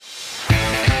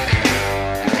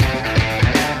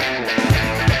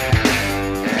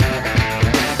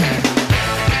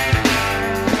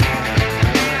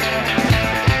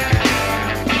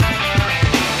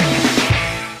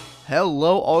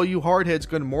Hello, all you hardheads.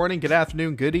 Good morning, good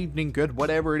afternoon, good evening, good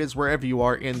whatever it is, wherever you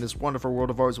are in this wonderful world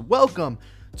of ours. Welcome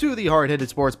to the Hardheaded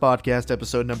Sports Podcast,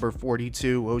 episode number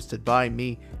 42, hosted by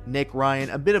me, Nick Ryan.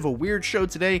 A bit of a weird show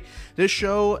today. This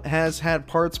show has had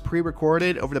parts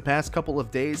pre-recorded over the past couple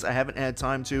of days. I haven't had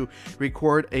time to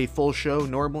record a full show.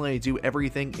 Normally, I do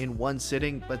everything in one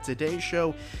sitting, but today's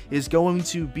show is going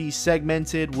to be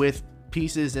segmented with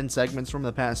pieces and segments from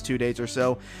the past 2 days or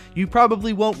so. You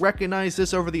probably won't recognize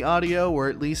this over the audio, or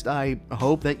at least I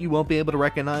hope that you won't be able to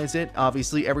recognize it.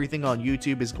 Obviously, everything on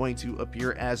YouTube is going to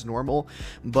appear as normal,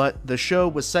 but the show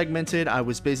was segmented. I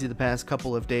was busy the past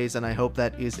couple of days, and I hope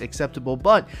that is acceptable.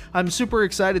 But I'm super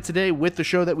excited today with the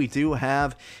show that we do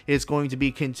have. It's going to be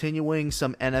continuing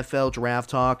some NFL draft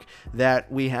talk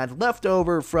that we had left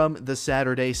over from the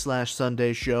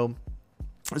Saturday/Sunday show.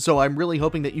 So I'm really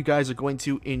hoping that you guys are going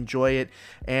to enjoy it.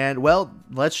 And, well,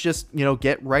 let's just,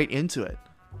 get right into it.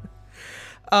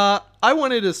 I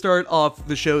wanted to start off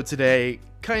the show today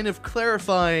kind of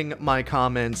clarifying my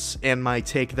comments and my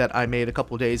take that I made a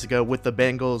couple days ago with the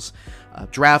Bengals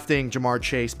drafting Ja'Marr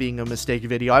Chase being a mistake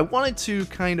video. I wanted to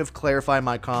kind of clarify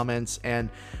my comments and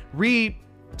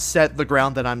reset the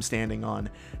ground that I'm standing on.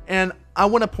 And I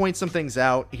want to point some things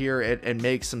out here and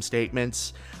make some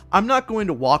statements. I'm not going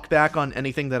to walk back on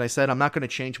anything that I said. I'm not going to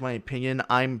change my opinion.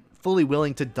 I'm fully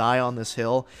willing to die on this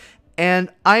hill. And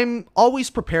I'm always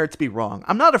prepared to be wrong.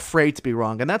 I'm not afraid to be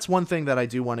wrong. And that's one thing that I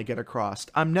do want to get across.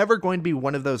 I'm never going to be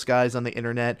one of those guys on the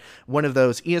internet, one of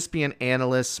those ESPN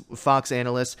analysts, Fox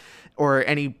analysts, or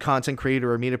any content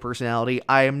creator or media personality.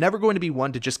 I am never going to be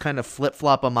one to just kind of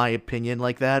flip-flop on my opinion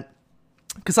like that,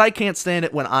 because I can't stand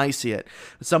it when I see it.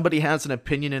 If somebody has an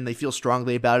opinion and they feel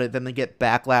strongly about it, then they get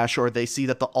backlash, or they see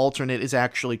that the alternate is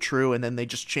actually true, and then they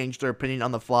just change their opinion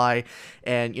on the fly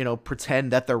and,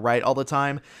 pretend that they're right all the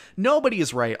time. Nobody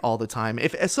is right all the time.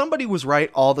 If somebody was right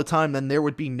all the time, then there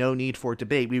would be no need for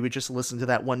debate. We would just listen to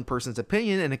that one person's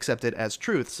opinion and accept it as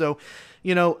truth. So,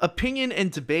 opinion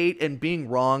and debate and being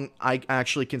wrong, I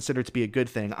actually consider to be a good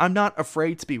thing. I'm not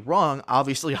afraid to be wrong.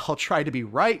 Obviously, I'll try to be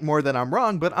right more than I'm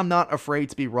wrong, but I'm not afraid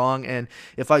to be wrong. And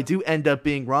if I do end up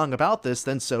being wrong about this,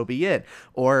 then so be it.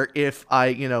 Or if I,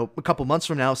 a couple months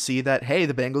from now see that, hey,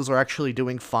 the Bengals are actually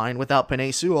doing fine without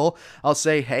Penei Sewell, I'll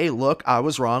say, hey, look, I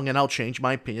was wrong, and I'll change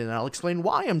my opinion, and I'll explain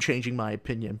why I'm changing my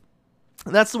opinion.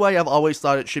 That's the way I've always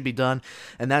thought it should be done,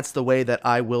 and that's the way that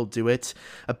I will do it.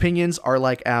 Opinions are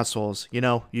like assholes.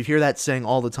 You hear that saying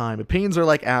all the time. Opinions are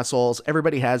like assholes.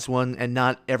 Everybody has one, and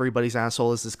not everybody's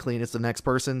asshole is as clean as the next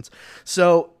person's.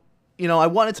 So, I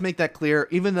wanted to make that clear.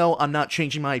 Even though I'm not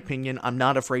changing my opinion, I'm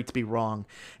not afraid to be wrong.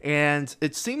 And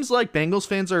it seems like Bengals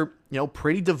fans are,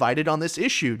 pretty divided on this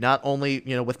issue. Not only,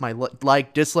 with my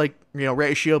like-dislike,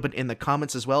 ratio, but in the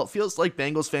comments as well. It feels like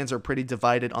Bengals fans are pretty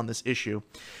divided on this issue.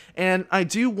 And I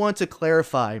do want to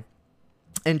clarify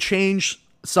and change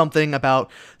something about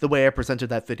the way I presented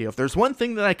that video. If there's one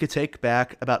thing that I could take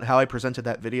back about how I presented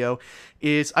that video,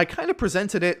 is I kind of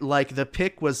presented it like the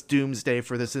pick was doomsday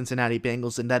for the Cincinnati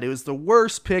Bengals, and that it was the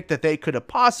worst pick that they could have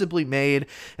possibly made,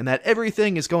 and that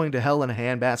everything is going to hell in a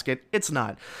handbasket. It's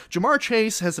not. Ja'Marr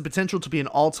Chase has the potential to be an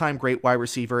all-time great wide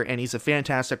receiver, and he's a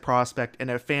fantastic prospect and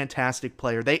a fantastic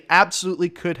player. They absolutely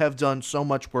could have done so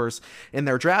much worse in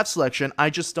their draft selection.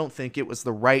 I just don't think it was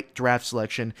the right draft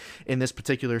selection in this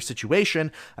particular situation.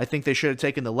 I think they should have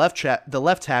taken the left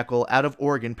tackle out of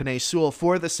Oregon, Penei Sewell,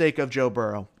 for the sake of Joe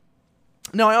Burrow.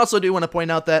 Now, I also do want to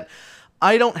point out that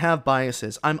I don't have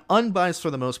biases. I'm unbiased for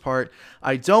the most part.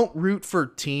 I don't root for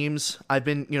teams. I've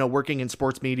been, working in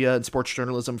sports media and sports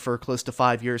journalism for close to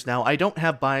 5 years now. I don't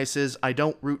have biases. I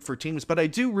don't root for teams, but I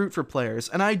do root for players,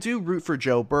 and I do root for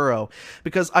Joe Burrow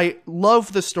because I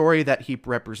love the story that he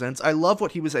represents. I love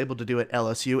what he was able to do at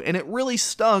LSU, and it really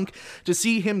stunk to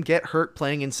see him get hurt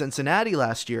playing in Cincinnati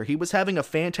last year. He was having a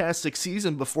fantastic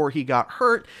season before he got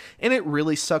hurt, and it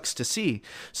really sucks to see.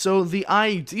 So the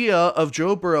idea of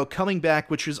Joe Burrow coming back,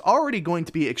 which is already going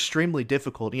to be extremely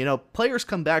difficult. Players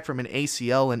come back from an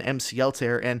ACL and MCL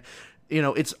tear, and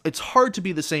it's hard to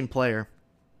be the same player.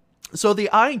 So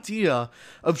the idea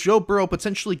of Joe Burrow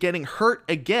potentially getting hurt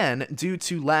again due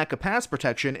to lack of pass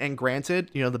protection, and granted,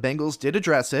 the Bengals did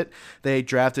address it. They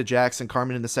drafted Jackson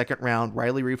Carman in the second round.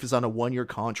 Riley Reiff is on a 1-year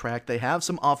contract. They have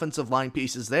some offensive line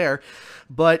pieces there,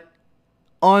 but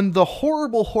on the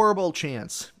horrible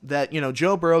chance that,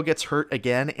 Joe Burrow gets hurt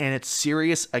again and it's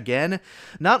serious again,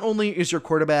 not only is your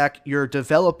quarterback, your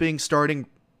developing starting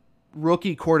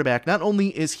rookie quarterback, not only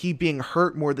is he being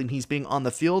hurt more than he's being on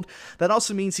the field, that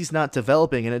also means he's not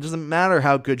developing. And it doesn't matter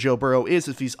how good Joe Burrow is.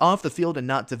 If he's off the field and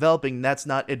not developing, that's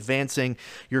not advancing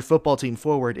your football team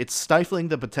forward. It's stifling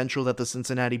the potential that the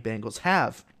Cincinnati Bengals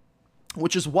have.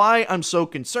 which is why I'm so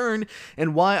concerned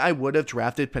and why I would have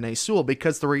drafted Penei Sewell,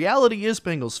 because the reality is,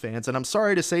 Bengals fans, and I'm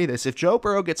sorry to say this, if Joe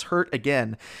Burrow gets hurt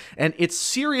again, and it's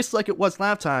serious like it was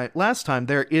last time,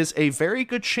 there is a very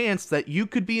good chance that you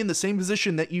could be in the same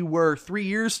position that you were 3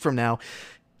 years from now,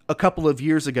 a couple of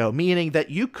years ago, meaning that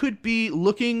you could be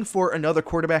looking for another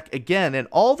quarterback again, and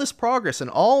all this progress and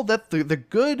all that the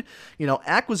good,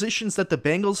 acquisitions that the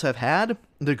Bengals have had,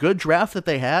 the good draft that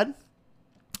they had,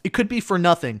 it could be for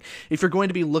nothing if you're going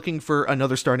to be looking for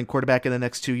another starting quarterback in the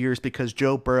next 2 years because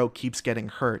Joe Burrow keeps getting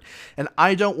hurt. And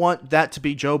I don't want that to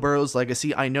be Joe Burrow's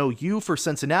legacy. I know you, for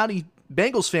Cincinnati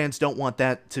Bengals fans, don't want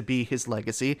that to be his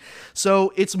legacy.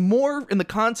 So it's more in the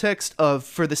context of,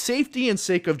 for the safety and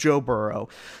sake of Joe Burrow,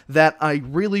 that I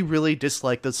really, really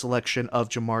dislike the selection of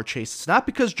Ja'Marr Chase. It's not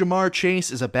because Ja'Marr Chase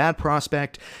is a bad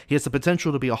prospect. He has the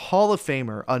potential to be a Hall of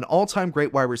Famer, an all-time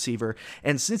great wide receiver,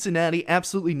 and Cincinnati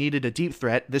absolutely needed a deep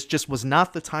threat. This just was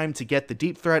not the time to get the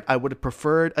deep threat. I would have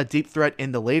preferred a deep threat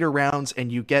in the later rounds, and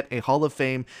you get a Hall of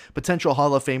Fame, potential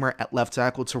Hall of Famer at left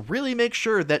tackle to really make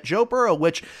sure that Joe Burrow,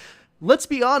 which, let's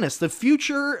be honest, the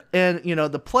future and,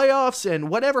 the playoffs and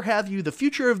whatever have you, the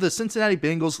future of the Cincinnati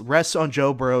Bengals rests on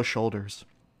Joe Burrow's shoulders.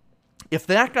 If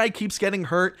that guy keeps getting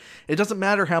hurt, it doesn't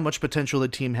matter how much potential the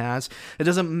team has. It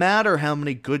doesn't matter how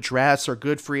many good drafts or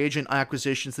good free agent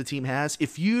acquisitions the team has.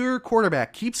 If your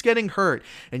quarterback keeps getting hurt,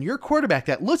 and your quarterback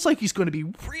that looks like he's going to be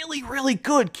really, really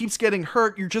good keeps getting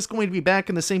hurt, you're just going to be back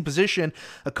in the same position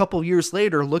a couple years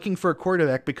later looking for a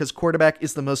quarterback, because quarterback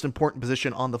is the most important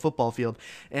position on the football field.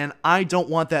 And I don't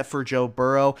want that for Joe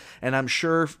Burrow, and I'm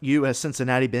sure you as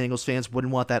Cincinnati Bengals fans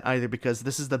wouldn't want that either, because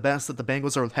this is the best that the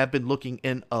Bengals have been looking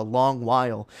in a long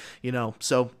while,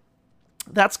 so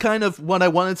that's kind of what I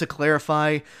wanted to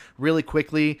clarify really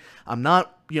quickly. I'm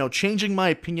not, changing my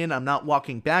opinion. I'm not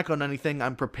walking back on anything.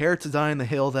 I'm prepared to die on the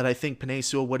hill that I think Penei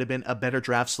Sewell would have been a better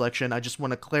draft selection. I just want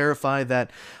to clarify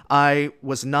that I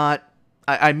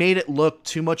made it look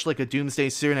too much like a doomsday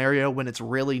scenario when it's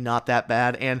really not that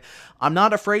bad, and I'm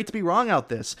not afraid to be wrong out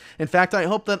this. In fact, I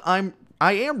hope that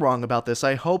I am wrong about this.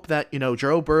 I hope that,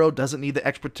 Joe Burrow doesn't need the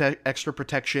extra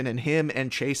protection, and him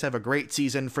and Chase have a great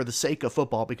season for the sake of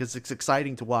football, because it's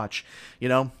exciting to watch.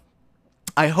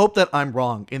 I hope that I'm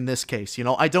wrong in this case.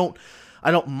 I don't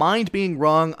mind being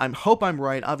wrong. I hope I'm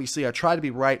right. Obviously, I try to be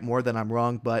right more than I'm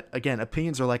wrong, but again,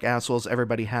 opinions are like assholes.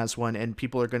 Everybody has one, and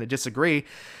people are going to disagree.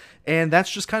 And that's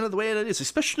just kind of the way it is,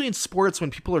 especially in sports when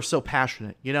people are so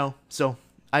passionate, So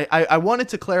I wanted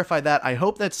to clarify that. I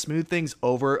hope that smoothed things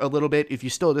over a little bit. If you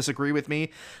still disagree with me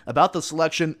about the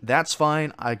selection, that's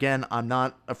fine. Again, I'm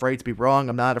not afraid to be wrong.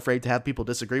 I'm not afraid to have people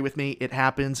disagree with me. It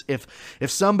happens. If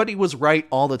somebody was right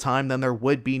all the time, then there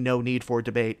would be no need for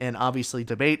debate. And obviously,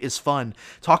 debate is fun.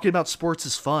 Talking about sports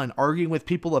is fun. Arguing with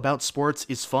people about sports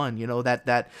is fun.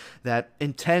 That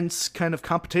intense kind of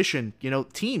competition.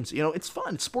 Teams. It's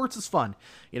fun. Sports is fun.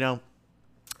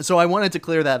 So I wanted to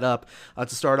clear that up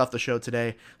to start off the show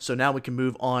today. So now we can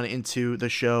move on into the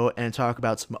show and talk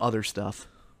about some other stuff.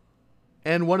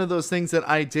 And one of those things that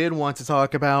I did want to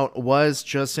talk about was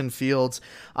Justin Fields.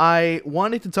 I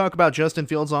wanted to talk about Justin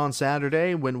Fields on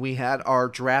Saturday when we had our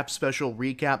draft special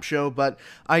recap show, but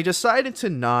I decided to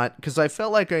not, because I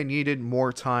felt like I needed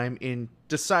more time in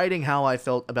deciding how I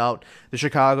felt about the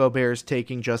Chicago Bears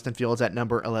taking Justin Fields at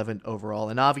number 11 overall.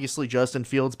 And obviously Justin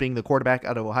Fields being the quarterback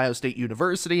out of Ohio State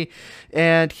University,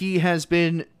 and he has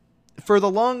been, for the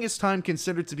longest time,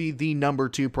 considered to be the number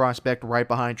 2 prospect right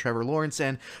behind Trevor Lawrence,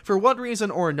 and for one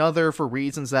reason or another, for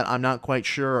reasons that I'm not quite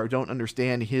sure or don't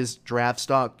understand, his draft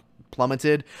stock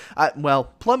plummeted.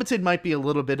 Plummeted might be a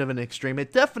little bit of an extreme.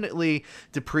 It definitely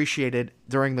depreciated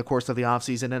during the course of the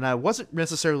offseason, and I wasn't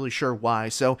necessarily sure why.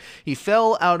 So he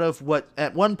fell out of what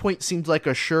at one point seemed like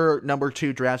a sure number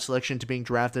 2 draft selection to being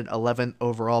drafted 11th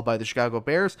overall by the Chicago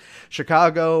Bears.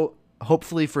 Chicago,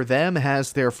 hopefully for them,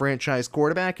 has their franchise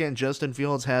quarterback, and Justin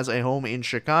Fields has a home in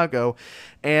Chicago.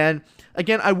 And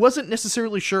again, I wasn't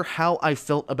necessarily sure how I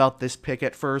felt about this pick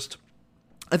at first.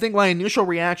 I think my initial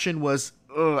reaction was,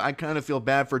 I kind of feel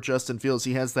bad for Justin Fields.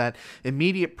 He has that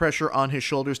immediate pressure on his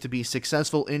shoulders to be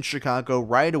successful in Chicago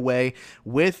right away,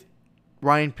 with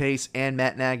Ryan Pace and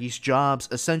Matt Nagy's jobs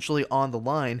essentially on the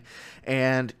line.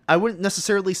 And I wouldn't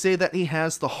necessarily say that he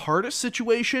has the hardest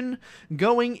situation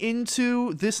going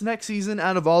into this next season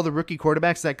out of all the rookie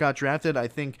quarterbacks that got drafted. I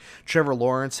think Trevor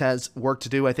Lawrence has work to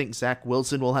do. I think Zach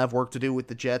Wilson will have work to do with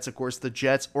the Jets. Of course, the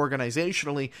Jets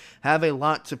organizationally have a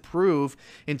lot to prove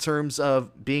in terms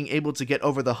of being able to get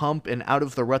over the hump and out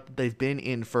of the rut that they've been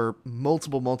in for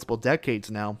multiple decades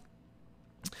now.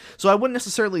 So I wouldn't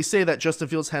necessarily say that Justin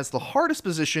Fields has the hardest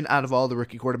position out of all the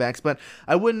rookie quarterbacks, but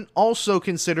I wouldn't also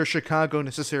consider Chicago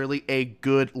necessarily a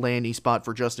good landing spot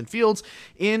for Justin Fields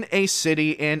in a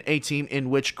city and a team in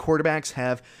which quarterbacks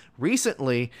have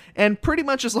recently, and pretty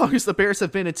much as long as the Bears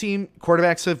have been a team,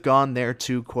 quarterbacks have gone there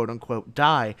to quote-unquote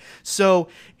die. So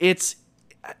it's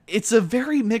a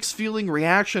very mixed feeling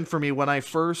reaction for me when I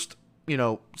first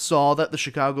saw that the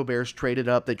Chicago Bears traded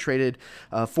up. They traded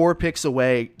 4 picks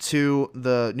away to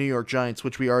the New York Giants,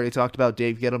 which we already talked about,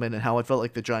 Dave Gettleman, and how I felt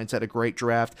like the Giants had a great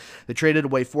draft. They traded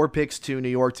away 4 picks to New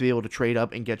York to be able to trade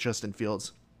up and get Justin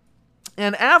Fields.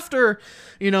 And after,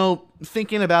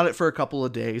 thinking about it for a couple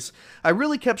of days, I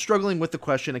really kept struggling with the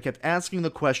question. I kept asking the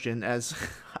question, as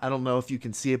I don't know if you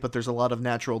can see it, but there's a lot of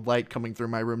natural light coming through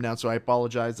my room now, so I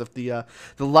apologize if the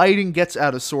lighting gets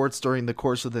out of sorts during the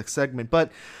course of the segment.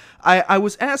 But I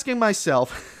was asking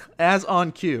myself, as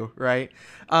on cue, right?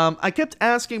 I kept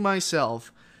asking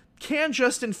myself, can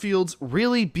Justin Fields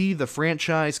really be the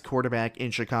franchise quarterback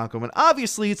in Chicago? And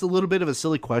obviously, it's a little bit of a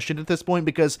silly question at this point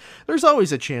because there's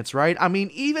always a chance, right? I mean,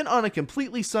 even on a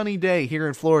completely sunny day here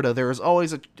in Florida, there is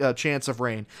always a chance of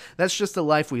rain. That's just the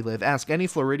life we live. Ask any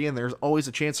Floridian, there's always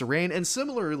a chance of rain. And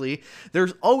similarly,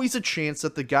 there's always a chance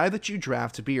that the guy that you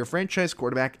draft to be your franchise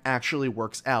quarterback actually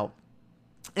works out.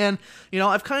 And,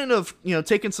 I've kind of,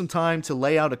 taken some time to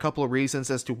lay out a couple of reasons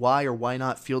as to why or why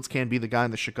not Fields can be the guy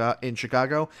in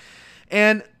Chicago.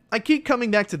 And I keep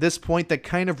coming back to this point that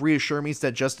kind of reassures me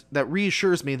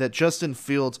that Justin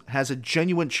Fields has a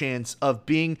genuine chance of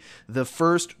being the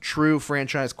first true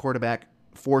franchise quarterback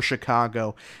for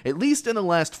Chicago, at least in the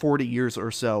last 40 years or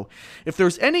so. If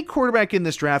there's any quarterback in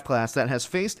this draft class that has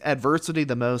faced adversity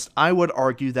the most, I would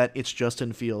argue that it's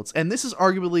Justin Fields. And this is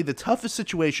arguably the toughest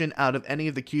situation out of any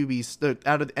of the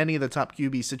top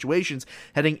QB situations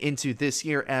heading into this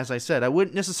year. As I said, I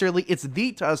wouldn't necessarily, it's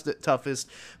the toughest,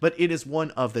 but it is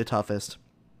one of the toughest.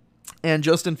 And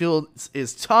Justin Fields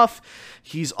is tough.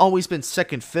 He's always been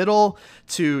second fiddle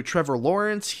to Trevor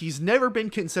Lawrence. He's never been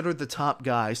considered the top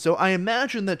guy. So I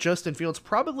imagine that Justin Fields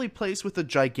probably plays with a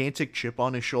gigantic chip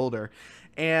on his shoulder.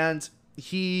 And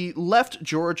he left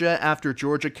Georgia after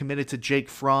Georgia committed to Jake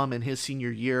Fromm in his senior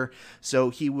year. So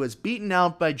he was beaten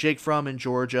out by Jake Fromm in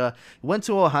Georgia, went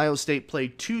to Ohio State,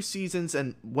 played 2 seasons,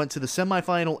 and went to the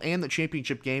semifinal and the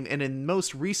championship game. And in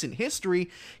most recent history,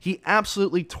 he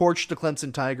absolutely torched the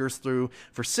Clemson Tigers through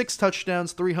for 6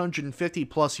 touchdowns, 350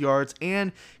 plus yards.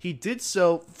 And he did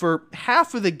so for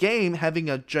half of the game, having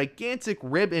a gigantic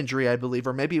rib injury, I believe,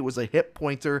 or maybe it was a hip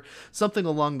pointer, something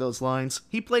along those lines.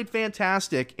 He played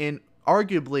fantastic in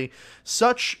arguably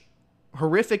such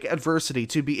horrific adversity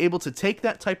to be able to take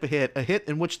that type of hit, a hit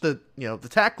in which the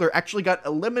tackler actually got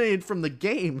eliminated from the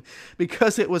game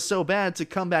because it was so bad, to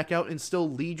come back out and still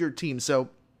lead your team. So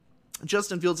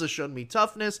Justin Fields has shown me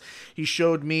toughness, he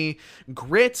showed me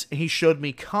grit, he showed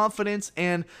me confidence,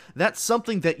 and that's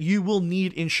something that you will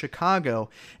need in Chicago.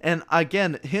 And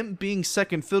again, him being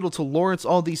second fiddle to Lawrence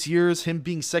all these years, him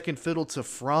being second fiddle to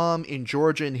Fromm in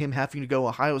Georgia, and him having to go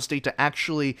Ohio State to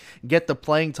actually get the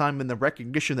playing time and the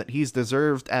recognition that he's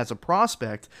deserved as a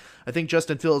prospect, I think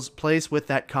Justin Fields plays with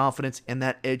that confidence and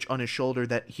that edge on his shoulder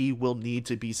that he will need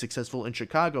to be successful in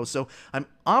Chicago. So I'm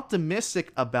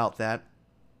optimistic about that.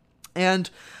 And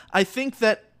I think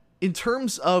that in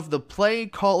terms of the play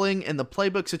calling and the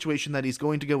playbook situation that he's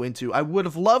going to go into, I would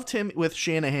have loved him with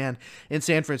Shanahan in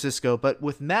San Francisco, but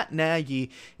with Matt Nagy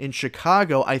in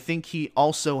Chicago, I think he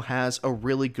also has a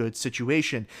really good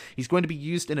situation. He's going to be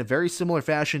used in a very similar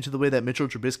fashion to the way that Mitchell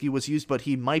Trubisky was used, but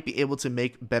he might be able to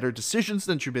make better decisions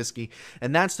than Trubisky,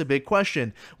 and that's the big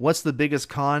question. What's the biggest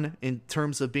con in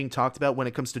terms of being talked about when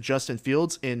it comes to Justin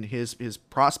Fields in his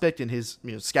prospect and his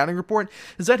scouting report?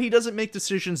 Is that he doesn't make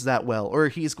decisions that well, or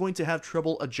he's going to have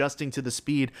trouble adjusting to the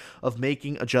speed of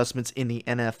making adjustments in the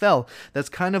NFL. That's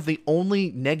kind of the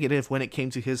only negative when it came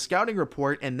to his scouting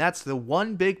report, and that's the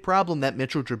one big problem that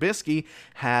Mitchell Trubisky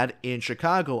had in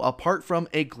Chicago, apart from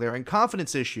a glaring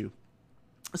confidence issue.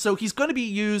 So he's going to be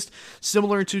used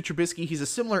similar to Trubisky. He's a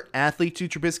similar athlete to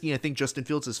Trubisky. I think Justin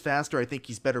Fields is faster. I think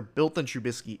he's better built than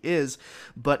Trubisky is,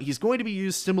 but he's going to be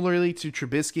used similarly to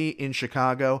Trubisky in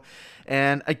Chicago.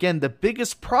 And again, the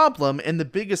biggest problem and the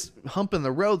biggest hump in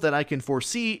the road that I can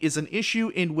foresee is an issue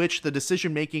in which the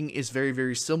decision-making is very,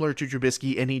 very similar to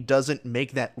Trubisky, and he doesn't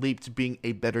make that leap to being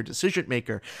a better decision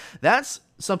maker. That's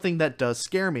something that does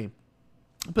scare me.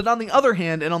 But on the other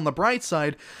hand, and on the bright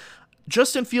side,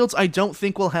 Justin Fields, I don't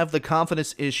think, will have the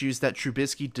confidence issues that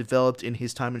Trubisky developed in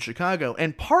his time in Chicago.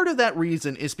 And part of that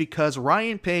reason is because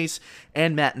Ryan Pace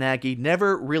and Matt Nagy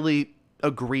never really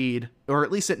agreed, or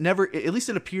at least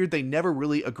it appeared they never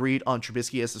really agreed on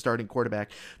Trubisky as the starting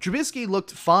quarterback. Trubisky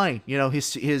looked fine,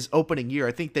 his opening year.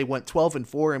 I think they went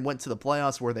 12-4 and went to the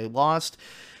playoffs where they lost.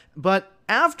 But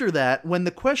after that, when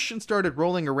the question started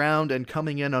rolling around and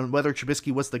coming in on whether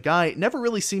Trubisky was the guy, it never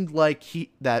really seemed like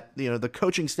the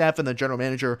coaching staff and the general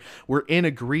manager were in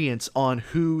agreement on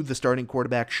who the starting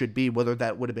quarterback should be, whether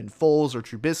that would have been Foles or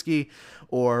Trubisky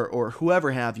or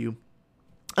whoever have you.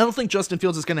 I don't think Justin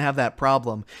Fields is going to have that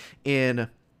problem in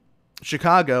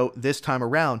Chicago this time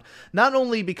around. Not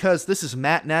only because this is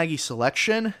Matt Nagy's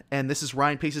selection and this is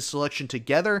Ryan Pace's selection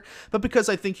together, but because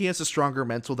I think he has a stronger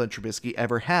mental than Trubisky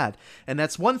ever had. And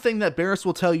that's one thing that Bears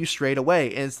will tell you straight away,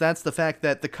 is that's the fact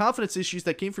that the confidence issues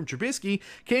that came from Trubisky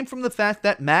came from the fact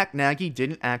that Matt Nagy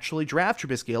didn't actually draft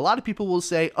Trubisky. A lot of people will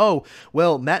say, oh,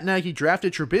 well, Matt Nagy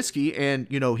drafted Trubisky and,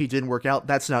 he didn't work out.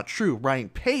 That's not true. Ryan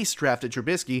Pace drafted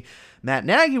Trubisky. Matt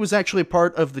Nagy was actually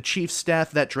part of the Chiefs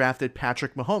staff that drafted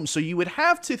Patrick Mahomes. So you would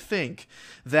have to think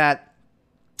that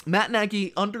Matt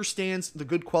Nagy understands the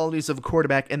good qualities of a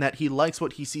quarterback and that he likes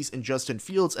what he sees in Justin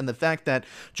Fields, and the fact that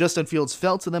Justin Fields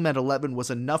fell to them at 11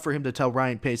 was enough for him to tell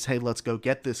Ryan Pace, hey, let's go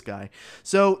get this guy.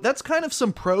 So that's kind of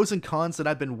some pros and cons that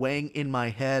I've been weighing in my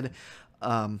head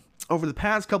over the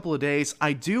past couple of days.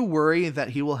 I do worry that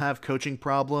he will have coaching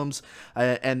problems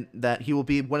and that he will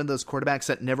be one of those quarterbacks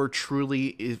that never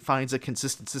truly finds a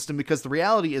consistent system, because the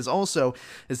reality is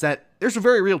that there's a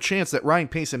very real chance that Ryan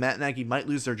Pace and Matt Nagy might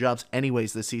lose their jobs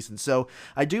anyways this season. So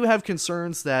I do have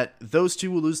concerns that those two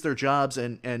will lose their jobs,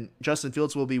 and Justin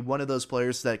Fields will be one of those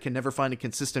players that can never find a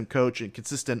consistent coach and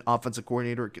consistent offensive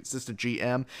coordinator or consistent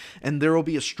GM, and there will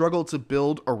be a struggle to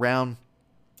build around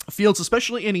Fields,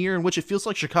 especially in a year in which it feels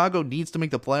like Chicago needs to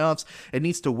make the playoffs. It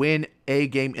needs to win a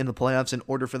game in the playoffs in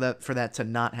order for that to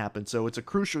not happen. So it's a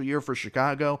crucial year for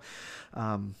Chicago.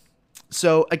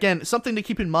 So again, something to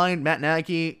keep in mind, Matt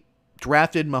Nagy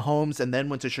drafted Mahomes and then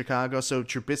went to Chicago, so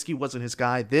Trubisky wasn't his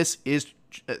guy. This is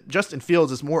Justin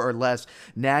Fields is more or less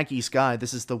Nagy's guy.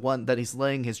 This is the one that he's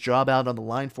laying his job out on the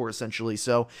line for, essentially.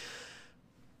 So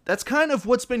that's kind of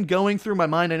what's been going through my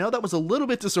mind. I know that was a little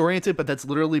bit disoriented, but that's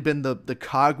literally been the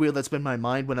cogwheel that's been my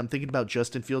mind when I'm thinking about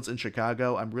Justin Fields in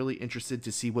Chicago. I'm really interested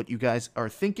to see what you guys are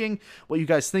thinking, what you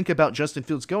guys think about Justin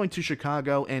Fields going to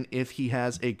Chicago, and if he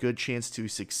has a good chance to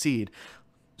succeed.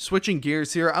 Switching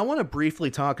gears here, I want to briefly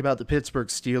talk about the Pittsburgh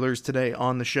Steelers today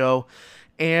on the show,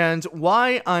 and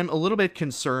why I'm a little bit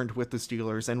concerned with the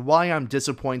Steelers and why I'm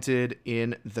disappointed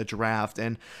in the draft.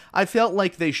 And I felt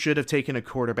like they should have taken a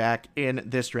quarterback in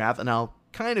this draft, and I'll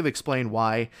kind of explain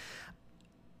why.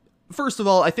 First of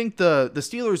all, I think the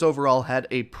Steelers overall had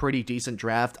a pretty decent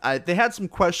draft. They had some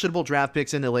questionable draft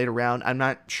picks in the later round. I'm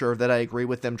not sure that I agree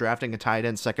with them drafting a tight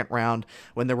end second round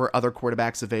when there were other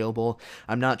quarterbacks available.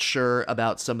 I'm not sure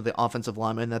about some of the offensive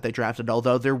linemen that they drafted,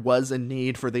 although there was a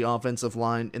need for the offensive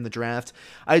line in the draft.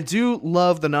 I do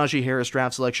love the Najee Harris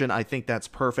draft selection. I think that's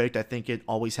perfect. I think it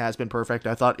always has been perfect.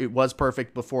 I thought it was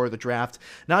perfect before the draft.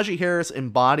 Najee Harris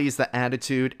embodies the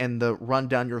attitude and the run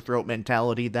down your throat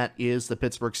mentality that is the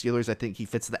Pittsburgh Steelers. I think he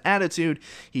fits the attitude,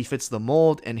 he fits the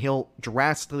mold, and he'll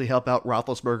drastically help out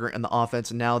Roethlisberger and the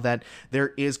offense now that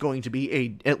there is going to be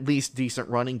a at least decent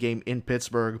running game in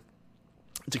Pittsburgh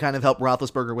to kind of help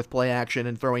Roethlisberger with play action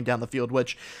and throwing down the field,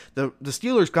 which the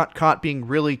Steelers got caught being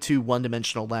really too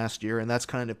one-dimensional last year, and that's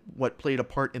kind of what played a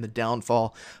part in the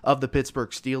downfall of the Pittsburgh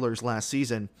Steelers last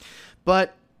season.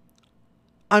 But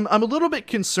I'm a little bit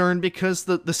concerned because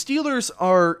the Steelers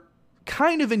are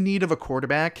kind of in need of a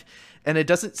quarterback, and it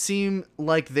doesn't seem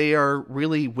like they are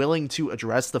really willing to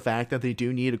address the fact that they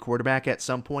do need a quarterback at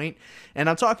some point. And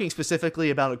I'm talking specifically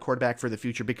about a quarterback for the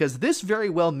future, because this very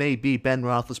well may be Ben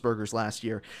Roethlisberger's last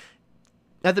year.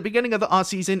 At the beginning of the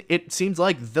offseason, it seems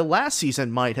like the last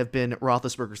season might have been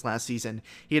Roethlisberger's last season.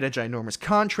 He had a ginormous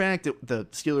contract. The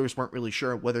Steelers weren't really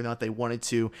sure whether or not they wanted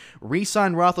to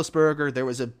re-sign Roethlisberger. There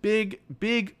was a big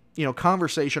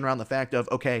conversation around the fact of,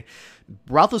 okay,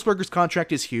 Roethlisberger's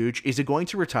contract is huge. Is he going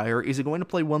to retire? Is he going to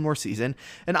play one more season?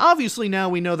 And obviously now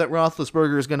we know that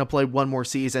Roethlisberger is going to play one more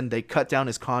season. They cut down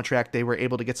his contract. They were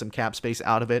able to get some cap space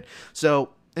out of it.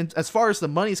 So, and as far as the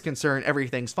money's concerned,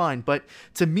 everything's fine. But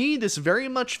to me, this very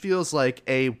much feels like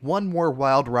a one more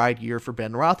wild ride year for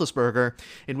Ben Roethlisberger,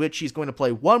 in which he's going to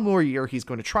play one more year. He's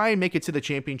going to try and make it to the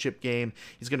championship game.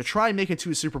 He's going to try and make it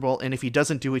to a Super Bowl. And if he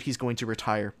doesn't do it, he's going to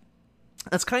retire.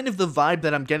 That's kind of the vibe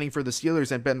that I'm getting for the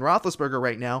Steelers and Ben Roethlisberger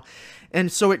right now.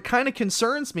 And so it kind of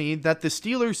concerns me that the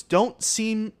Steelers don't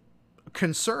seem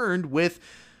concerned with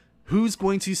who's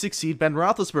going to succeed Ben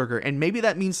Roethlisberger? And maybe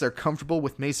that means they're comfortable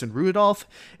with Mason Rudolph,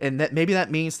 and that maybe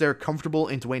that means they're comfortable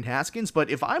in Dwayne Haskins. But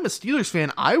if I'm a Steelers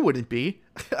fan, I wouldn't be.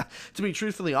 To be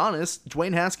truthfully honest,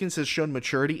 Dwayne Haskins has shown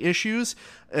maturity issues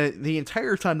the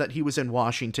entire time that he was in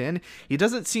Washington. He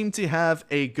doesn't seem to have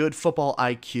a good football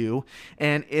IQ,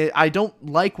 and I don't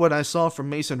like what I saw from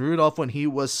Mason Rudolph when he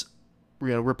was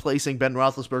replacing Ben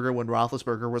Roethlisberger when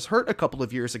Roethlisberger was hurt a couple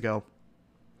of years ago.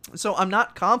 So I'm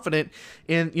not confident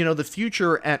in, the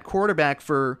future at quarterback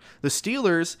for the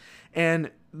Steelers,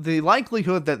 and the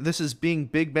likelihood that this is being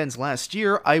Big Ben's last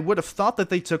year, I would have thought that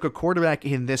they took a quarterback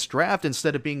in this draft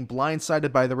instead of being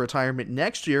blindsided by the retirement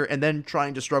next year and then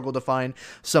trying to struggle to find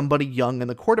somebody young in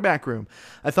the quarterback room.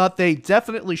 I thought they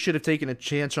definitely should have taken a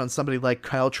chance on somebody like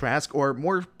Kyle Trask, or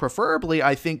more preferably,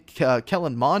 I think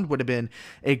Kellen Mond would have been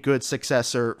a good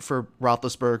successor for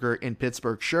Roethlisberger in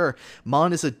Pittsburgh. Sure,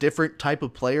 Mond is a different type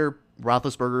of player.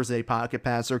 Roethlisberger is a pocket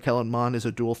passer. Kellen Mond is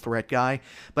a dual threat guy.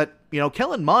 But,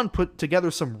 Kellen Mond put together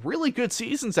some really good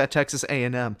seasons at Texas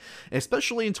A&M,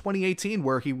 especially in 2018,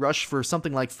 where he rushed for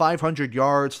something like 500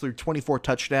 yards through 24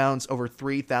 touchdowns, over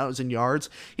 3,000 yards.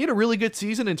 He had a really good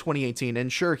season in 2018.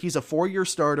 And sure, he's a 4-year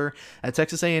starter at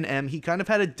Texas A&M. He kind of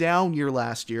had a down year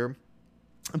last year.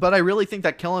 But I really think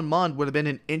that Kellen Mond would have been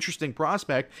an interesting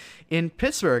prospect in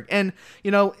Pittsburgh. And,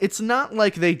 it's not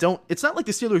like the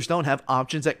Steelers don't have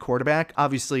options at quarterback.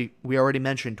 Obviously, we already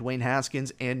mentioned Dwayne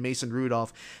Haskins and Mason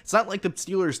Rudolph. It's not like the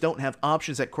Steelers don't have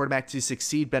options at quarterback to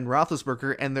succeed Ben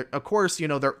Roethlisberger. And of course,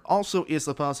 there also is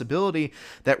the possibility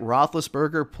that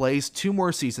Roethlisberger plays 2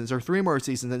 more seasons or 3 more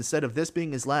seasons instead of this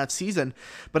being his last season.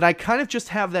 But I kind of just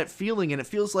have that feeling, and it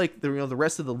feels like the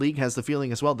rest of the league has the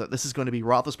feeling as well, that this is going to be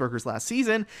Roethlisberger's last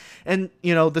season. And,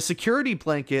 the security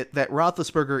blanket that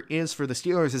Roethlisberger is for the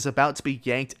Steelers is about to be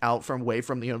yanked out from the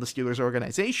Steelers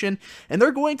organization, and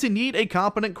they're going to need a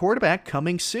competent quarterback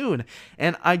coming soon.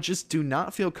 And I just do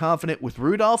not feel confident with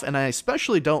Rudolph, and I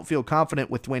especially don't feel confident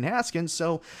with Dwayne Haskins,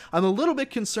 so I'm a little bit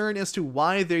concerned as to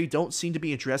why they don't seem to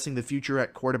be addressing the future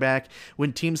at quarterback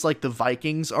when teams like the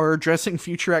Vikings are addressing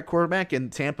future at quarterback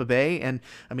in Tampa Bay. And,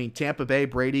 Tampa Bay,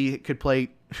 Brady could play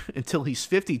until he's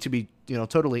 50, to be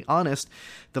totally honest.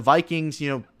 The Vikings,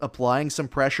 applying some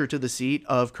pressure to the seat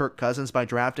of Kirk Cousins by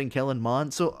drafting Kellen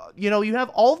Mond. So, you have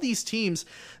all these teams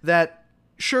that,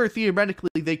 sure, theoretically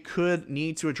they could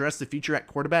need to address the future at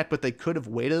quarterback, but they could have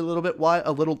waited a little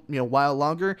while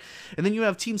longer. And then you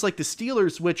have teams like the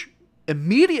Steelers, which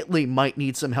immediately might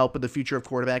need some help in the future of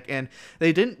quarterback, and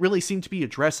they didn't really seem to be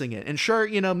addressing it. And sure,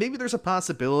 maybe there's a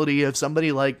possibility of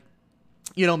somebody like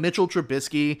Mitchell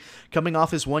Trubisky coming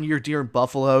off his 1-year deal in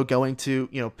Buffalo, going to,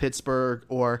 Pittsburgh,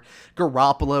 or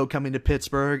Garoppolo coming to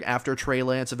Pittsburgh after Trey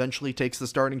Lance eventually takes the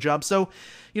starting job. So,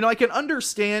 I can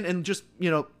understand, and just,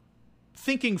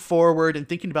 thinking forward and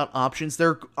thinking about options,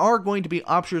 there are going to be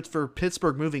options for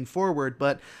Pittsburgh moving forward,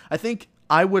 but I think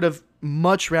I would have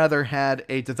much rather had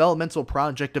a developmental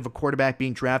project of a quarterback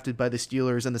being drafted by the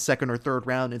Steelers in the 2nd or 3rd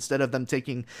round instead of them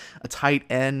taking a tight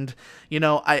end.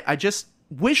 I just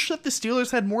wish that the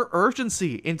Steelers had more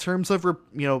urgency in terms of,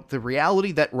 the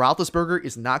reality that Roethlisberger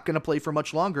is not going to play for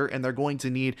much longer, and they're going to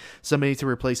need somebody to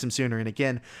replace him sooner. And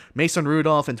again, Mason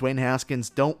Rudolph and Dwayne Haskins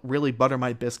don't really butter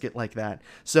my biscuit like that.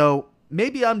 So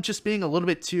maybe I'm just being a little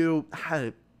bit too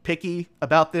picky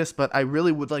about this, but I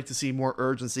really would like to see more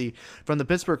urgency from the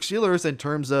Pittsburgh Steelers in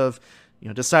terms of,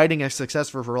 deciding a success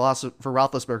for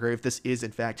Roethlisberger if this is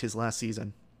in fact his last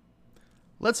season.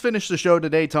 Let's finish the show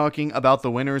today talking about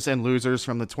the winners and losers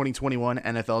from the 2021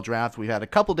 NFL Draft. We've had a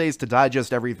couple days to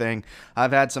digest everything.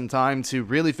 I've had some time to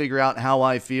really figure out how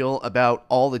I feel about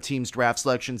all the teams' draft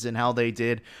selections and how they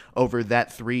did over that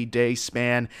 3-day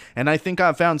span. And I think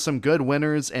I've found some good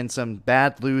winners and some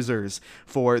bad losers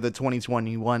for the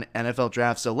 2021 NFL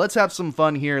Draft. So let's have some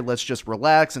fun here. Let's just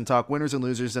relax and talk winners and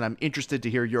losers. And I'm interested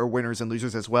to hear your winners and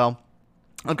losers as well.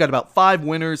 I've got about 5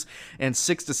 winners and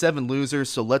 6 to 7 losers,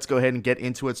 so let's go ahead and get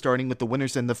into it, starting with the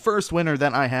winners. And the first winner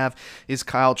that I have is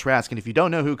Kyle Trask. And if you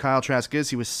don't know who Kyle Trask is,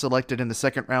 he was selected in the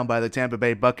 2nd round by the Tampa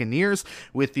Bay Buccaneers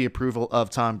with the approval of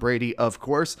Tom Brady, of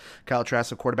course. Kyle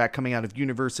Trask, a quarterback coming out of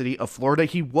University of Florida.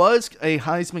 He was a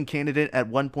Heisman candidate at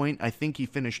one point. I think he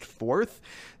finished 4th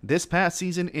this past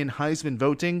season in Heisman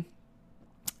voting.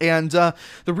 And the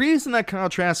reason that Kyle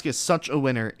Trask is such a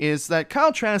winner is that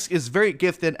Kyle Trask is very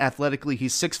gifted athletically.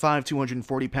 He's 6'5",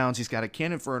 240 pounds. He's got a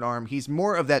cannon for an arm. He's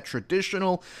more of that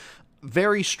traditional,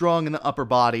 very strong in the upper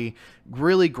body,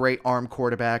 really great arm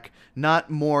quarterback,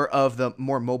 not more of the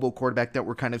more mobile quarterback that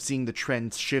we're kind of seeing the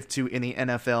trend shift to in the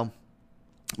NFL.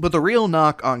 But the real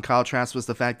knock on Kyle Trask was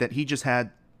the fact that he just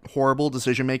had horrible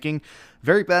decision making.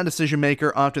 Very bad decision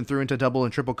maker, often threw into double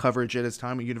and triple coverage at his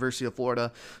time at University of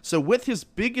Florida. So with his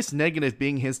biggest negative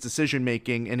being his decision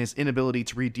making and his inability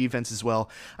to read defense as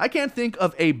well, I can't think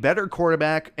of a better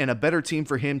quarterback and a better team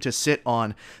for him to sit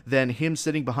on than him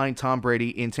sitting behind Tom Brady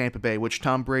in Tampa Bay, which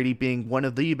Tom Brady being one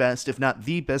of the best, if not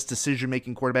the best decision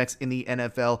making quarterbacks in the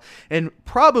NFL, and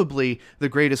probably the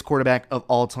greatest quarterback of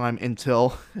all time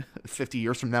until 50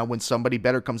 years from now when somebody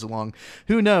better comes along.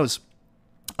 Who knows?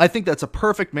 I think that's a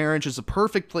perfect marriage. It's a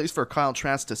perfect place for Kyle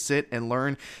Trask to sit and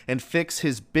learn and fix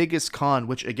his biggest con,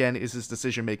 which again is his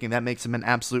decision making. That makes him an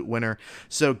absolute winner.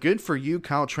 So good for you,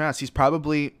 Kyle Trask. He's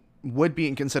probably would be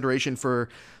in consideration for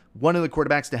one of the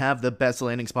quarterbacks to have the best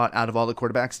landing spot out of all the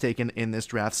quarterbacks taken in this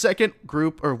draft.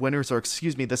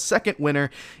 The second winner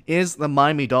is the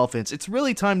Miami Dolphins. It's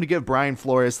really time to give Brian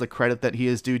Flores the credit that he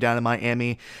is due down in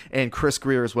Miami, and Chris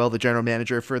Grier as well, the general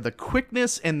manager, for the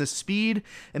quickness and the speed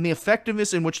and the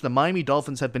effectiveness in which the Miami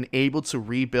Dolphins have been able to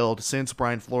rebuild since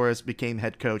Brian Flores became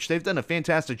head coach. They've done a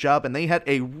fantastic job, and they had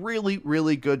a really,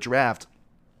 really good draft.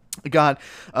 Got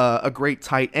a great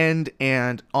tight end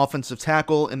and offensive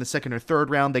tackle in the second or third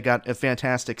round. They got a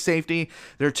fantastic safety.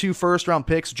 Their 2 first-round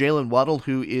picks, Jalen Waddle,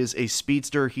 who is a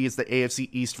speedster. He is the AFC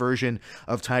East version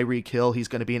of Tyreek Hill. He's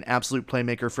going to be an absolute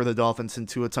playmaker for the Dolphins, and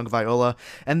Tua Tagovailoa.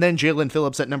 And then Jalen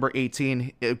Phillips at number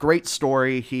 18. A great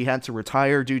story. He had to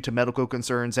retire due to medical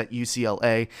concerns at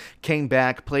UCLA, came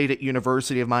back, played at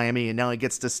University of Miami, and now he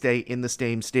gets to stay in the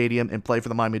same stadium and play for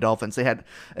the Miami Dolphins. They had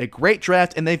a great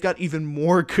draft, and they've got even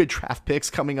more good draft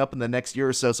picks coming up in the next year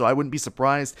or so. So I wouldn't be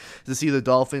surprised to see the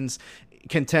Dolphins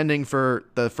contending for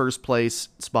the first place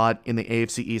spot in the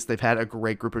AFC East. They've had a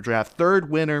great group of draft. Third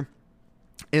winner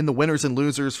in the winners and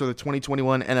losers for the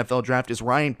 2021 NFL draft is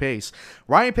Ryan Pace.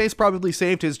 Ryan Pace probably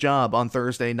saved his job on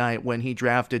Thursday night when he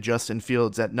drafted Justin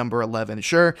Fields at number 11.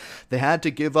 Sure, they had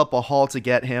to give up a haul to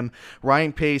get him.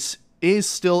 Ryan Pace is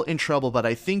still in trouble, but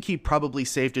I think he probably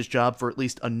saved his job for at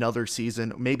least another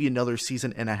season, maybe another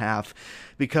season and a half,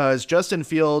 because Justin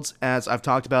Fields, as I've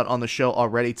talked about on the show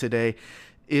already today,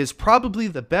 is probably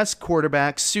the best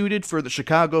quarterback suited for the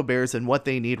Chicago Bears and what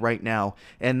they need right now.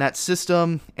 And that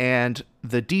system and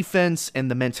the defense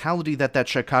and the mentality that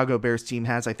Chicago Bears team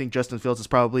has, I think Justin Fields is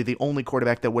probably the only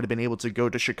quarterback that would have been able to go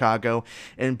to Chicago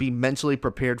and be mentally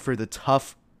prepared for the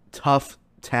tough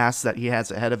tasks that he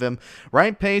has ahead of him.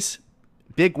 Ryan Pace,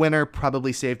 big winner,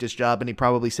 probably saved his job, and he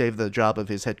probably saved the job of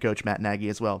his head coach, Matt Nagy,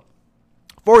 as well.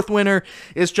 Fourth winner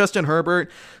is Justin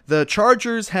Herbert. The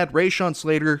Chargers had Rashawn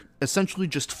Slater essentially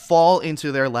just fall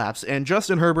into their laps, and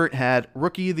Justin Herbert had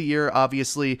Rookie of the Year,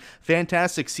 obviously,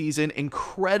 fantastic season,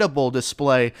 incredible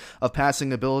display of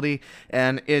passing ability,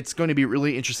 and it's going to be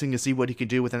really interesting to see what he can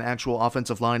do with an actual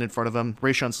offensive line in front of him.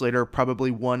 Rashawn Slater, probably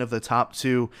one of the top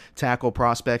 2 tackle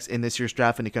prospects in this year's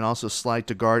draft, and he can also slide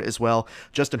to guard as well.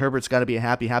 Justin Herbert's got to be a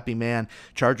happy man.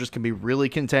 Chargers can be really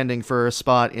contending for a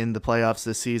spot in the playoffs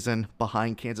this season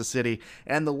behind Kansas City.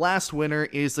 And the last winner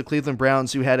is the Cleveland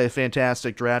Browns, who had a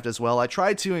fantastic draft as well. I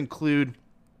tried to include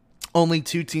only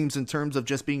 2 teams in terms of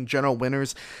just being general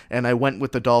winners, and I went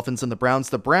with the Dolphins and the Browns.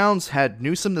 The Browns had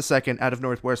Newsome II out of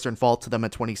Northwestern fall to them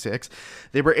at 26.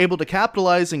 They were able to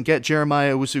capitalize and get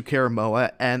Jeremiah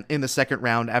Owusu-Koramoah and in the second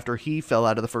round after he fell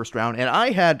out of the first round, and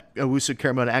I had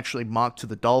Owusu-Koramoah actually mocked to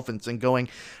the Dolphins and going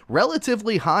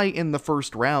relatively high in the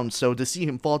first round, so to see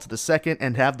him fall to the second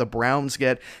and have the Browns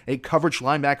get a coverage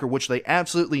linebacker, which they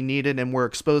absolutely needed and were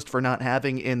exposed for not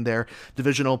having in their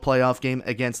divisional playoff game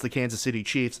against the Kansas City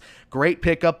Chiefs. Great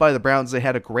pickup by the Browns. They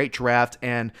had a great draft,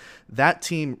 and that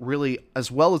team really,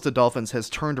 as well as the Dolphins, has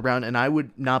turned around, and I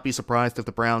would not be surprised if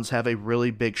the Browns have a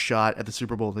really big shot at the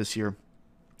Super Bowl this year.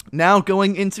 Now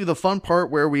going into the fun part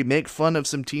where we make fun of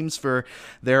some teams for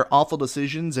their awful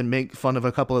decisions and make fun of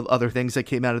a couple of other things that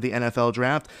came out of the NFL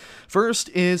draft. First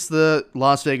is the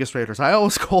Las Vegas Raiders. I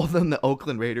always call them the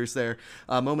Oakland Raiders there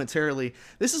momentarily.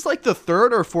 This is like the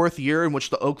 3rd or 4th year in which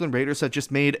the Oakland Raiders have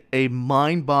just made a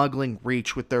mind-boggling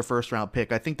reach with their first round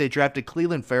pick. I think they drafted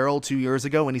Clelin Ferrell 2 years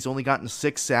ago, and he's only gotten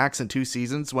 6 sacks in 2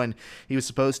 seasons when he was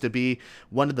supposed to be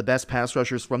one of the best pass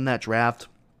rushers from that draft.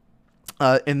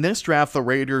 In this draft, the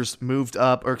Raiders moved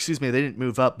up, or excuse me, they didn't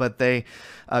move up, but they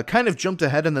kind of jumped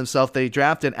ahead in themselves. They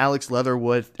drafted Alex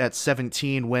Leatherwood at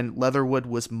 17 when Leatherwood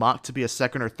was mocked to be a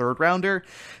 2nd or 3rd rounder,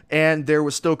 and there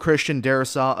was still Christian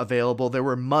Darrisaw available. There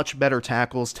were much better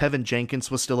tackles. Tevin Jenkins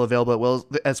was still available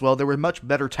as well. There were much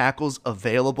better tackles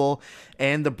available,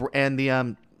 and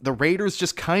the Raiders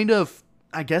just kind of,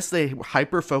 I guess they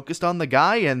hyper-focused on the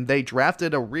guy, and they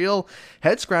drafted a real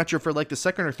head-scratcher for like the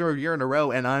 2nd or 3rd year in a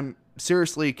row, and I'm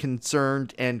seriously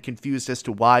concerned and confused as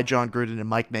to why John Gruden and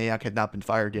Mike Mayock had not been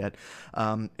fired yet.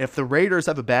 If the Raiders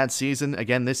have a bad season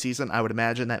again this season, I would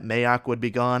imagine that Mayock would be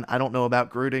gone. I don't know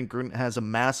about Gruden. Gruden has a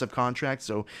massive contract,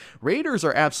 so Raiders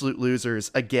are absolute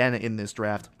losers again in this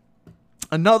draft.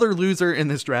 Another loser in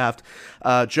this draft,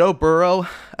 Joe Burrow.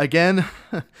 Again,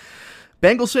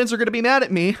 Bengals fans are going to be mad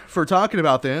at me for talking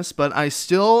about this, but I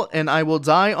still, and I will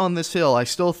die on this hill, I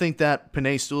still think that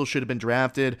Penei Sewell should have been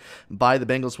drafted by the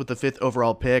Bengals with the 5th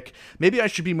overall pick. Maybe I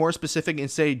should be more specific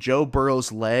and say Joe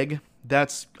Burrow's leg.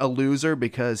 That's a loser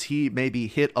because he maybe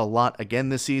hit a lot again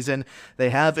this season.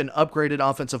 They have an upgraded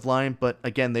offensive line, but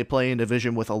again, they play in a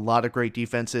division with a lot of great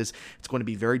defenses. It's going to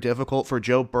be very difficult for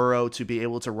Joe Burrow to be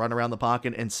able to run around the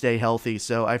pocket and stay healthy,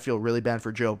 so I feel really bad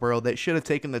for Joe Burrow. They should have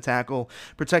taken the tackle.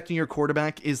 Protecting your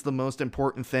quarterback is the most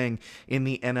important thing in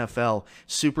the NFL.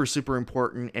 Super, super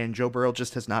important, and Joe Burrow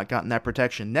just has not gotten that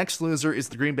protection. Next loser is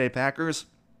the Green Bay Packers.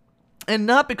 And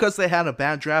not because they had a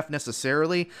bad draft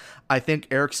necessarily. I think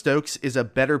Eric Stokes is a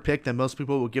better pick than most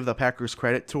people will give the Packers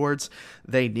credit towards.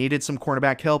 They needed some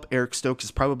cornerback help. Eric Stokes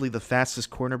is probably the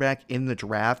fastest cornerback in the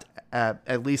draft.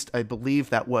 At least I believe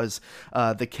that was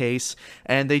the case.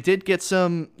 And they did get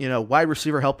some, wide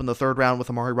receiver help in the 3rd round with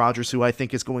Amari Rodgers, who I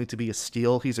think is going to be a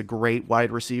steal. He's a great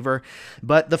wide receiver.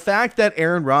 But the fact that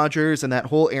Aaron Rodgers and that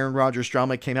whole Aaron Rodgers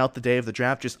drama came out the day of the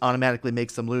draft just automatically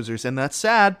makes them losers. And that's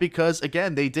sad because,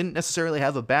 again, they didn't necessarily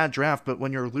have a bad draft, but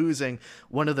when you're losing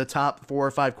one of the top 4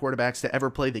 or 5 quarterbacks to ever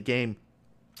play the game,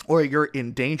 or you're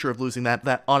in danger of losing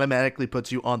that automatically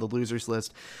puts you on the losers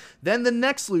list. Then the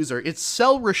next loser, it's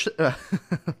cell reception.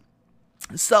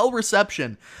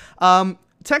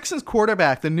 Texans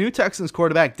quarterback, the new Texans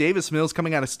quarterback, Davis Mills,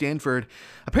 coming out of Stanford,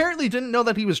 apparently didn't know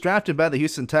that he was drafted by the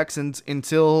Houston Texans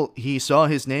until he saw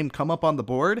his name come up on the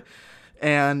board.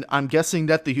 And I'm guessing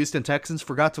that the Houston Texans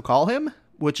forgot to call him,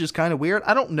 which is kind of weird.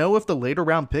 I don't know if the later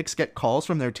round picks get calls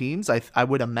from their teams. I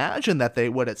would imagine that they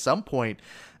would at some point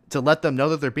to let them know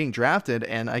that they're being drafted.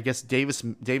 And I guess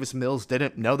Davis Mills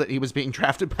didn't know that he was being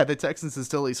drafted by the Texans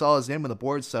until he saw his name on the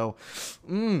board. So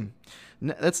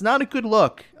that's not a good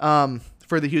look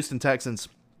for the Houston Texans.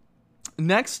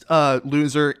 Next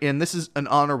loser, and this is an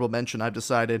honorable mention I've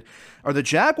decided, are the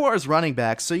Jaguars running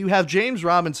backs. So you have James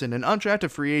Robinson, an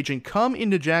undrafted free agent, come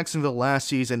into Jacksonville last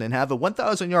season and have a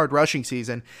 1,000-yard rushing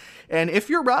season. And if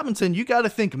you're Robinson, you got to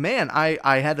think, man,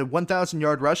 I had a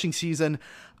 1,000-yard rushing season.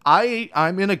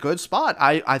 I'm in a good spot.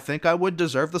 I think I would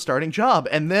deserve the starting job.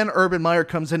 And then Urban Meyer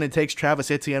comes in and takes Travis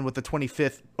Etienne with the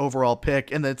 25th overall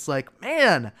pick. And it's like,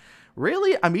 man,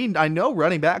 really? I mean, I know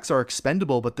running backs are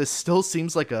expendable, but this still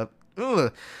seems like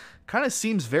kind of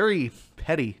seems very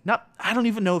petty. I don't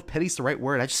even know if petty's the right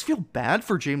word. I just feel bad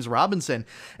for James Robinson.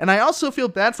 And I also feel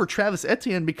bad for Travis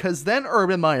Etienne because then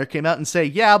Urban Meyer came out and say,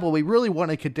 yeah, well, we really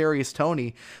wanted Kadarius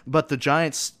Toney, but the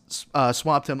Giants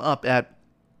swapped him up at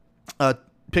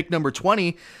pick number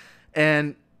 20.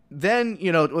 And then,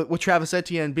 with Travis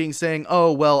Etienne saying,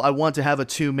 oh, well, I want to have a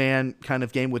 2-man kind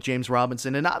of game with James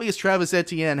Robinson. And obviously, Travis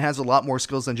Etienne has a lot more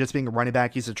skills than just being a running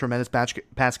back. He's a tremendous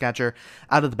pass catcher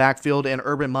out of the backfield. And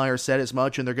Urban Meyer said as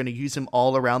much, and they're going to use him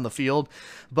all around the field.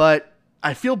 But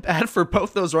I feel bad for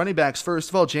both those running backs. First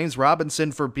of all, James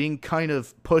Robinson for being kind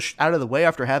of pushed out of the way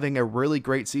after having a really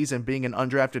great season, being an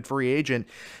undrafted free agent.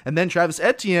 And then Travis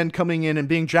Etienne coming in and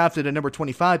being drafted at number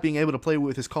 25, being able to play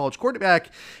with his college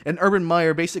quarterback. And Urban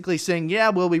Meyer basically saying, yeah,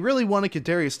 well, we really wanted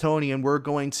Kadarius Toney, and we're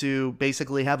going to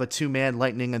basically have a 2-man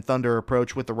lightning and thunder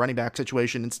approach with the running back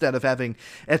situation instead of having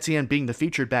Etienne being the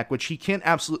featured back, which he can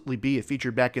absolutely be a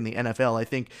featured back in the NFL. I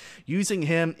think using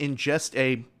him in just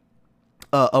a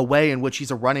way in which he's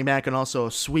a running back and also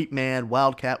a sweep man,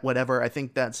 wildcat, whatever. I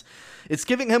think it's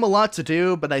giving him a lot to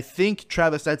do, but I think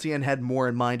Travis Etienne had more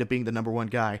in mind of being the number 1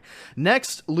 guy.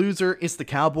 Next loser is the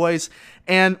Cowboys,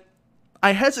 and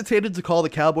I hesitated to call the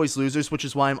Cowboys losers, which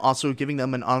is why I'm also giving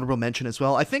them an honorable mention as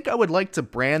well. I think I would like to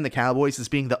brand the Cowboys as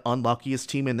being the unluckiest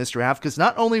team in this draft, because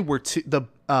not only were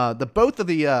both of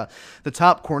the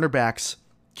top cornerbacks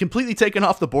completely taken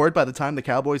off the board by the time the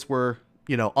Cowboys were,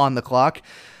 on the clock.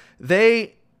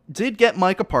 They did get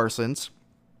Micah Parsons,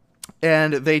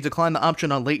 and they declined the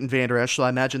option on Leighton Vander Esch, so I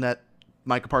imagine that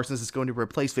Micah Parsons is going to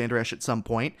replace Vander Esch at some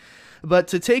point. But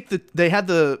they had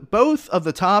both of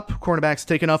the top cornerbacks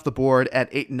taken off the board at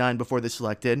 8 and 9 before they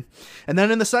selected. And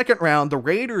then in the second round, the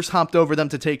Raiders hopped over them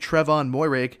to take Trevon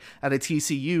Moehrig at a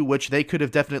TCU, which they could have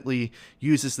definitely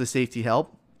used as the safety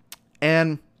help.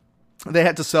 And They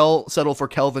had to settle for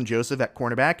Kelvin Joseph at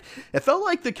cornerback. It felt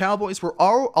like the Cowboys were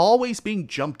always being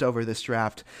jumped over this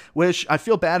draft, which I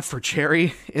feel bad for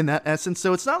Jerry in that essence.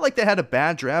 So it's not like they had a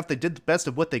bad draft. They did the best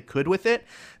of what they could with it.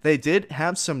 They did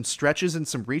have some stretches and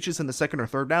some reaches in the second or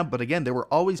third round, but again, they were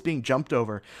always being jumped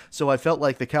over. So I felt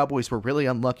like the Cowboys were really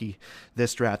unlucky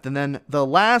this draft. And then the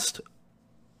last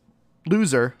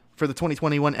loser for the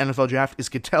 2021 NFL Draft is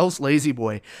Goodell's Lazy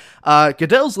Boy.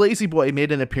 Goodell's Lazy Boy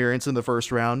made an appearance in the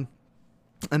first round.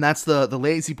 And that's the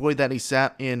lazy boy that he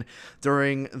sat in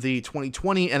during the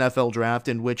 2020 NFL draft,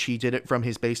 in which he did it from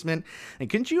his basement. And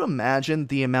can you imagine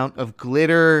the amount of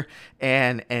glitter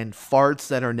and farts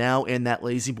that are now in that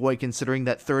lazy boy, considering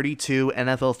that 32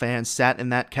 NFL fans sat in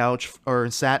that couch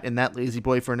or sat in that lazy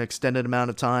boy for an extended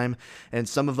amount of time, and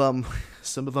some of them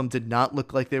did not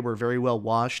look like they were very well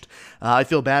washed. I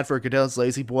feel bad for Goodell's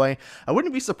Lazy Boy. I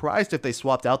wouldn't be surprised if they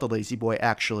swapped out the Lazy Boy,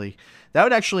 actually. That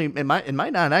would actually, it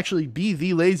might not actually be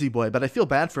the Lazy Boy, but I feel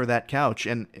bad for that couch.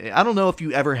 And I don't know if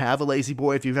you ever have a Lazy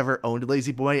Boy, if you've ever owned a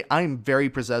Lazy Boy. I'm very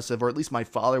possessive, or at least my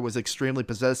father was extremely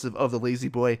possessive of the Lazy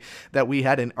Boy that we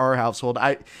had in our household.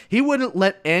 He wouldn't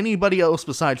let anybody else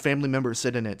besides family members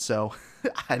sit in it, so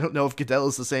I don't know if Goodell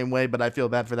is the same way, but I feel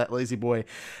bad for that lazy boy.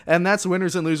 And that's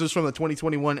winners and losers from the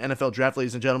 2021 NFL Draft,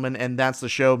 ladies and gentlemen, and that's the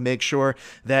show. Make sure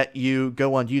that you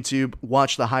go on YouTube,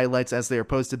 watch the highlights as they are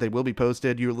posted. They will be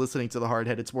posted. You're listening to the Hard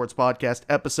Headed Sports Podcast,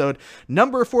 episode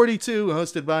number 42,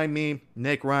 hosted by me,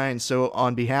 Nick Ryan. So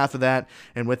on behalf of that,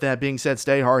 and with that being said,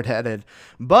 stay hard-headed,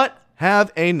 but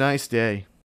have a nice day.